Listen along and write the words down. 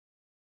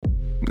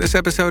This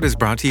episode is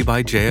brought to you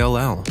by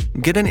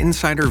JLL. Get an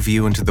insider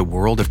view into the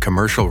world of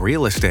commercial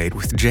real estate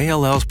with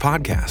JLL's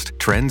podcast,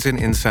 Trends and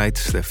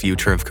Insights, the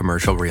Future of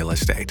Commercial Real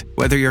Estate.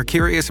 Whether you're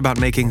curious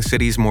about making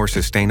cities more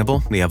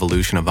sustainable, the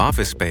evolution of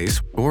office space,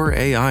 or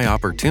AI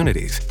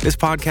opportunities, this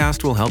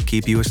podcast will help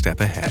keep you a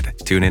step ahead.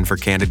 Tune in for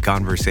candid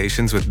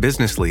conversations with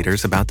business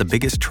leaders about the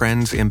biggest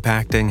trends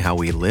impacting how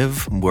we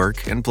live,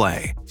 work, and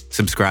play.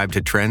 Subscribe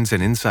to Trends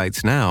and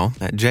Insights now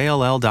at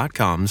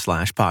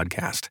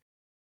jll.com/podcast.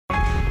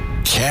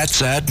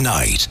 Cats at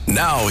Night.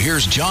 Now,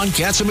 here's John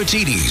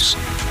Catsimatidis.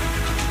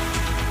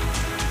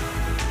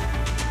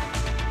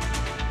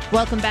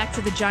 Welcome back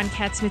to the John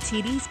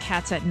Catsimatidis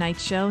Cats at Night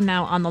show.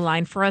 Now on the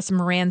line for us,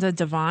 Miranda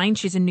Devine.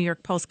 She's a New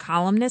York Post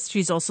columnist.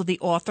 She's also the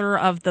author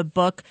of the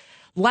book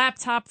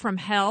Laptop from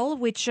Hell,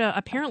 which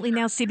apparently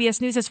now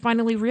CBS News has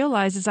finally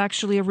realized is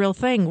actually a real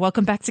thing.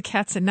 Welcome back to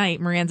Cats at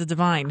Night, Miranda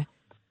Devine.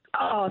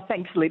 Oh,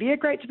 thanks, Lydia.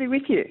 Great to be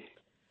with you.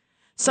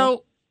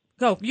 So,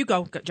 go,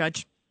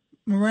 Judge.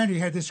 Miranda, you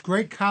had this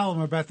great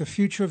column about the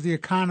future of the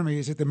economy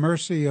is at the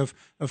mercy of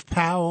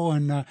Powell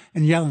and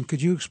Yellen.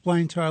 Could you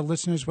explain to our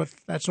listeners what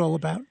that's all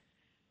about?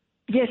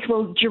 Yes,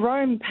 well,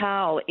 Jerome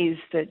Powell is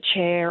the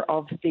chair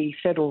of the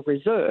Federal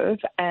Reserve,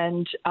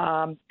 and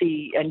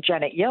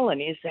Janet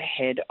Yellen is the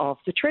head of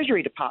the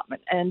Treasury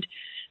Department, and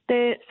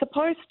they're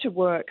supposed to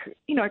work,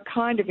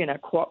 kind of in a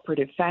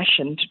cooperative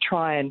fashion to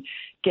try and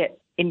get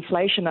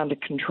inflation under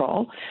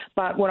control.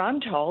 But what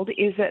I'm told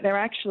is that they're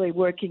actually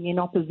working in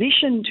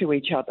opposition to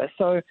each other.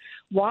 So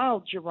while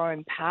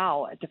Jerome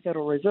Powell at the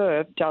Federal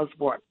Reserve does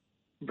what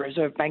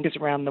reserve bankers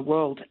around the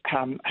world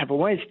have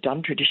always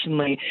done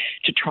traditionally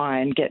to try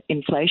and get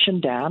inflation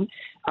down,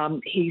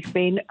 he's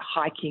been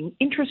hiking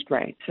interest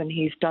rates, and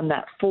he's done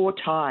that 4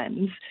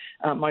 times,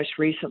 most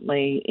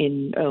recently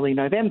in early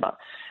November.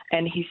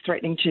 And he's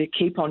threatening to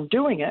keep on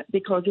doing it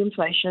because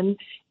inflation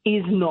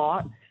is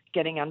not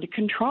getting under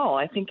control.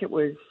 I think it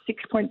was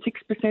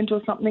 6.6%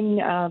 or something,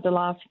 the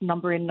last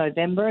number in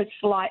November. It's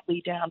slightly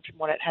down from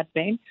what it had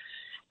been.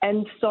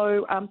 And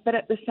so, but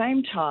at the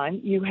same time,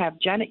 you have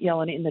Janet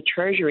Yellen in the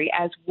Treasury,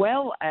 as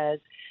well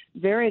as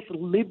various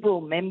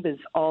Liberal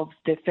members of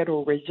the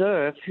Federal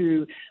Reserve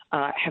who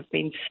have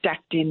been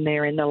stacked in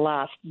there in the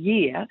last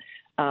year,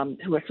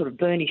 who are sort of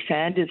Bernie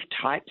Sanders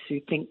types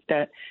who think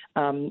that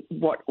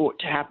what ought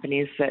to happen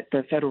is that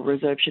the Federal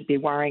Reserve should be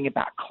worrying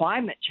about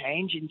climate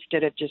change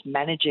instead of just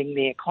managing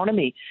the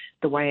economy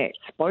the way it's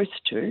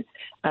supposed to.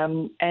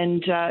 So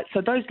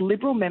those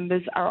Liberal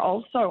members are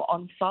also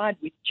on side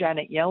with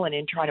Janet Yellen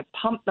in trying to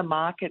pump the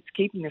markets,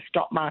 keeping the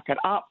stock market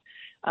up.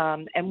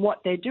 And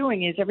what they're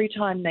doing is every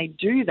time they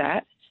do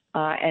that,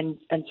 and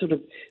sort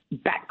of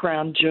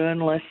background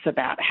journalists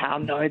about how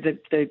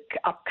the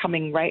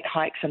upcoming rate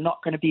hikes are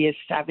not going to be as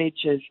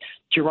savage as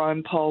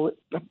Jerome Powell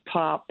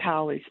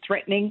is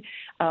threatening.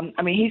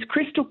 He's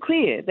crystal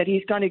clear that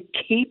he's going to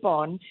keep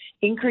on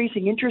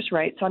increasing interest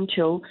rates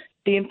until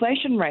the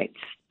inflation rate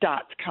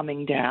starts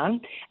coming down.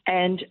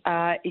 And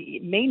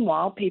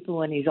meanwhile,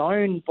 people in his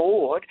own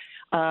board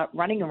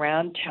running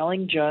around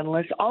telling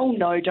journalists, oh,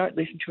 no, don't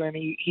listen to him.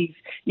 He's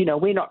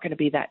we're not going to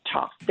be that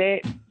tough.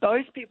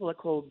 Those people are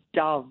called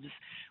doves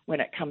when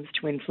it comes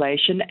to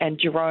inflation, and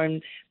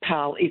Jerome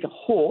Powell is a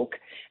hawk.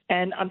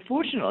 And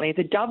unfortunately,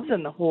 the doves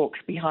and the hawks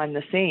behind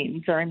the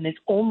scenes are in this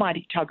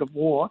almighty tug of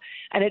war,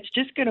 and it's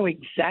just going to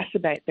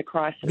exacerbate the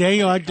crisis.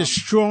 They are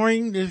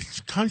destroying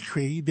this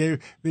country. The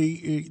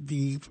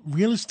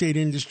real estate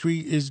industry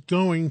is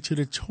going to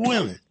the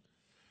toilet.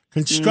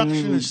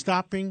 Construction is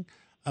stopping.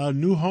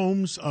 New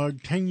homes are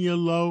 10-year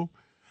low.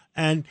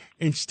 And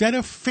instead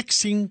of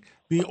fixing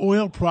the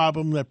oil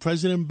problem that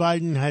President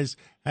Biden has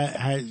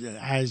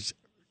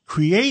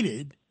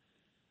created,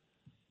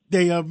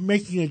 they are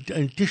making an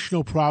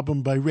additional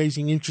problem by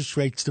raising interest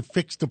rates to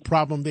fix the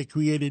problem they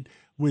created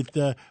with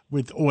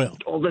oil.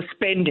 All the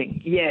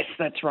spending. Yes,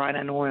 that's right,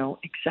 and oil,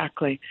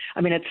 exactly.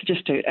 It's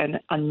just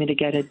an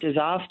unmitigated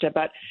disaster.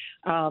 But,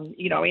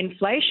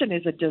 inflation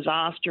is a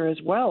disaster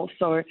as well.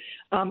 So,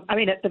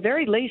 at the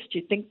very least,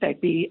 you'd think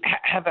they'd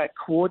have a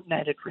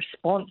coordinated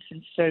response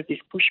instead of this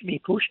push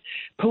me,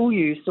 pull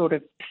you sort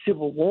of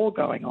civil war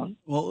going on.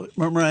 Well,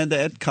 Miranda,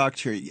 Ed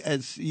Cox here.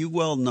 As you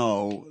well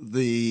know,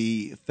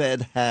 the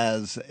Fed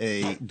has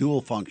a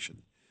dual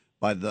function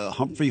by the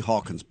Humphrey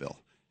Hawkins bill,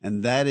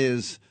 and that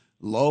is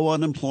low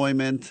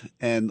unemployment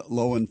and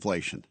low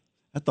inflation.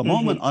 At the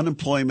moment,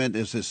 unemployment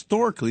is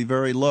historically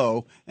very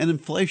low and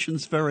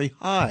inflation's very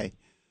high.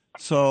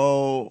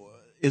 So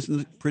isn't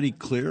it pretty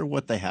clear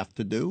what they have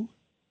to do?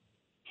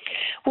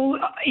 Well,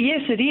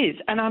 yes, it is.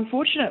 And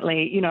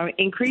unfortunately,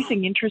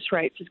 increasing interest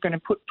rates is going to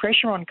put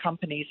pressure on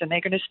companies, and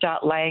they're going to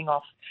start laying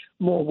off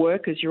more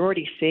workers. You're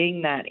already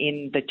seeing that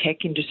in the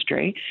tech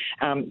industry.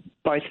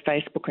 Both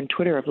Facebook and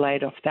Twitter have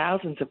laid off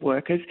thousands of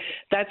workers.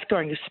 That's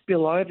going to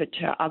spill over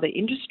to other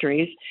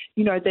industries.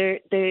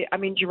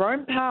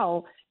 Jerome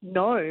Powell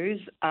knows,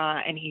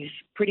 and he's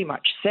pretty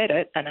much said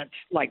it, and it's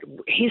like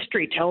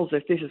history tells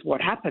us this is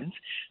what happens.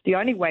 The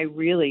only way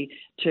really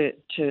to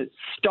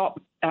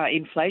stop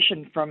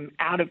inflation from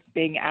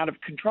being out of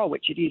control,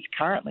 which it is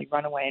currently,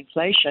 runaway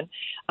inflation,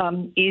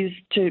 is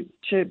to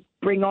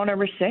bring on a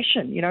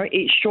recession. You know,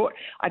 it's short.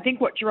 I think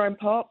what Jerome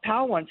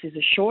Powell wants is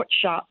a short,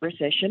 sharp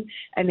recession,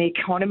 and the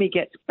economy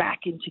gets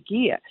back into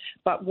gear.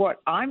 But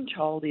what I'm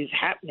told is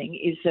happening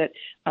is that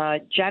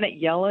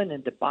Janet Yellen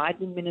and the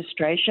Biden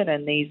administration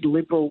and these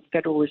liberal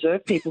Federal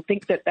Reserve people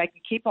think that they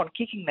can keep on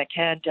kicking the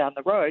can down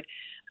the road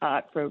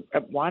for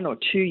 1 or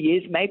 2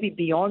 years, maybe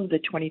beyond the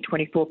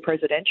 2024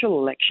 presidential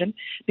election,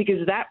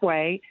 because that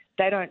way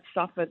they don't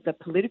suffer the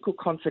political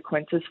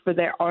consequences for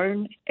their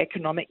own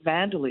economic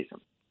vandalism.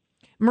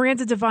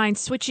 Miranda Devine,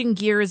 switching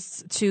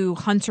gears to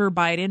Hunter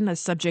Biden, a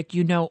subject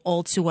you know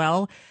all too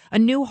well. A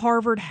new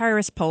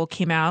Harvard-Harris poll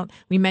came out.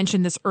 We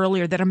mentioned this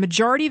earlier, that a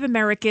majority of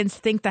Americans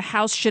think the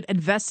House should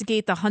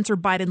investigate the Hunter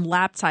Biden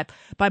laptop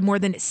by more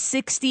than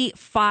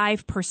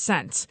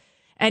 65%.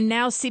 And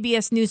now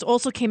CBS News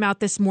also came out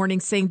this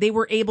morning saying they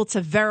were able to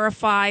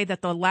verify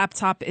that the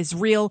laptop is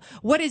real.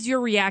 What is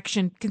your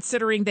reaction,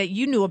 considering that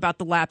you knew about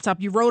the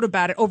laptop? You wrote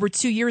about it over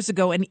 2 years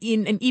ago and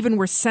even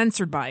were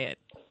censored by it.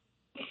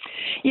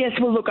 Yes,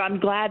 well, look, I'm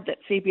glad that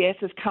CBS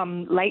has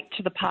come late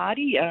to the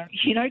party,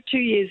 2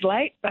 years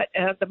late, but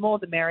the more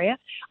the merrier.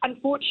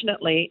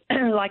 Unfortunately,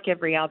 like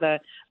every other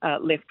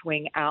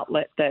left-wing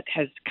outlet that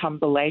has come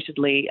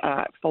belatedly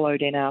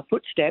followed in our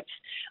footsteps,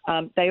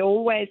 they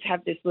always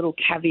have this little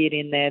caveat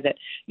in there that,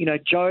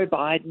 Joe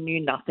Biden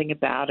knew nothing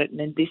about it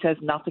and this has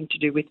nothing to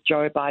do with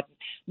Joe Biden.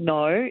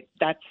 No,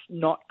 that's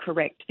not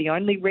correct. The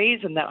only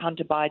reason that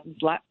Hunter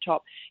Biden's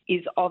laptop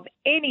is of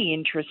any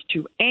interest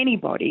to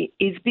anybody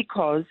is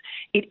because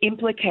it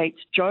implicates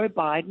Joe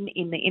Biden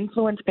in the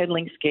influence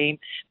peddling scheme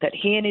that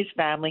he and his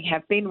family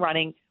have been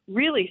running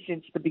really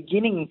since the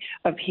beginning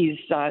of his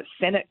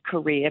Senate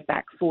career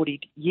back 40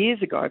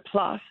 years ago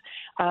plus,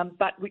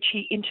 but which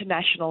he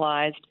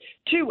internationalized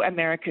to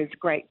America's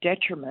great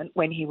detriment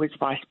when he was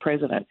vice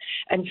president.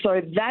 And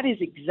so that is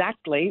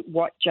exactly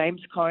what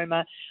James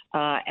Comer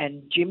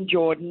and Jim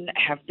Jordan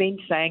have been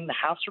saying. The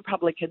House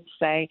Republicans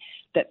say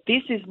that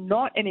this is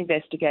not an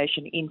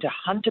investigation into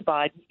Hunter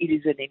Biden. It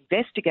is an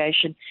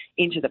investigation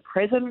into the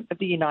President of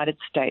the United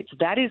States.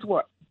 That is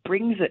what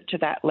brings it to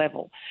that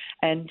level.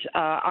 And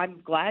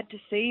I'm glad to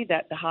see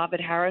that the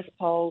Harvard-Harris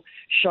poll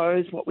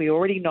shows what we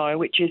already know,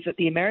 which is that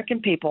the American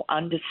people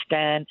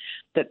understand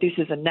that this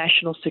is a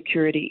national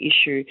security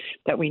issue,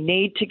 that we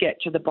need to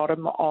get to the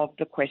bottom of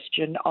the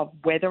question of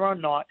whether or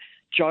not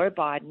Joe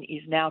Biden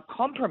is now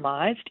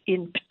compromised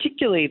in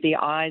particularly the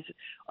eyes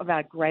of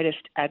our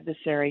greatest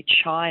adversary,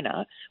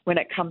 China, when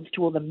it comes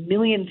to all the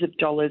millions of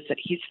dollars that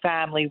his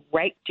family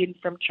raked in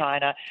from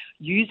China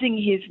using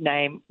his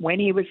name when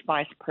he was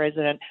vice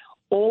president.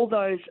 All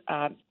those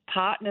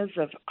partners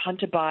of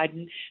Hunter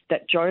Biden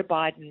that Joe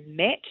Biden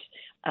met,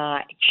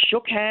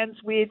 shook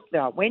hands with,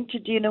 went to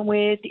dinner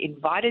with,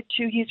 invited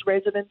to his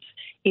residence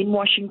in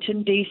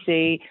Washington,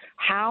 D.C.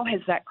 How has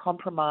that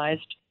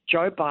compromised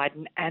Joe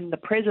Biden and the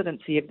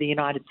presidency of the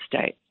United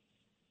States?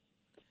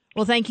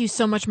 Well, thank you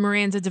so much,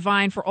 Miranda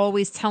Devine, for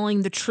always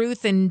telling the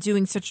truth and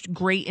doing such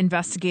great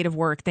investigative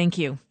work. Thank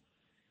you.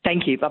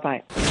 Thank you.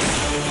 Bye-bye.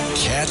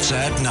 Cats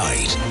at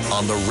Night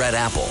on the Red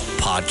Apple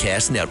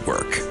Podcast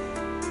Network.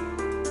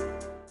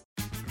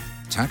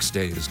 Tax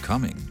day is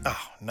coming.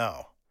 Oh,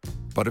 no.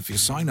 But if you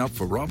sign up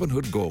for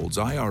Robinhood Gold's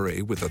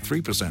IRA with a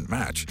 3%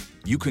 match,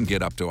 you can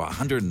get up to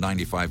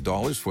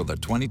 $195 for the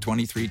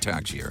 2023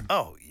 tax year.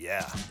 Oh,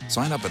 yeah.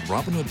 Sign up at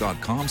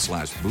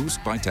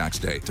Robinhood.com/boost by tax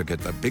day to get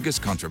the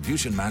biggest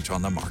contribution match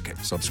on the market.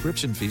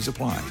 Subscription fees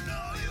apply.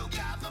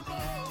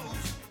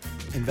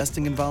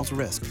 Investing involves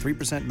risk.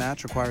 3%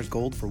 match requires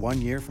gold for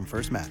 1 year from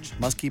first match.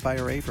 Must keep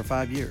IRA for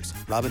 5 years.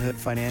 Robinhood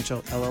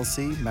Financial,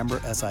 LLC, member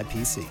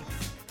SIPC.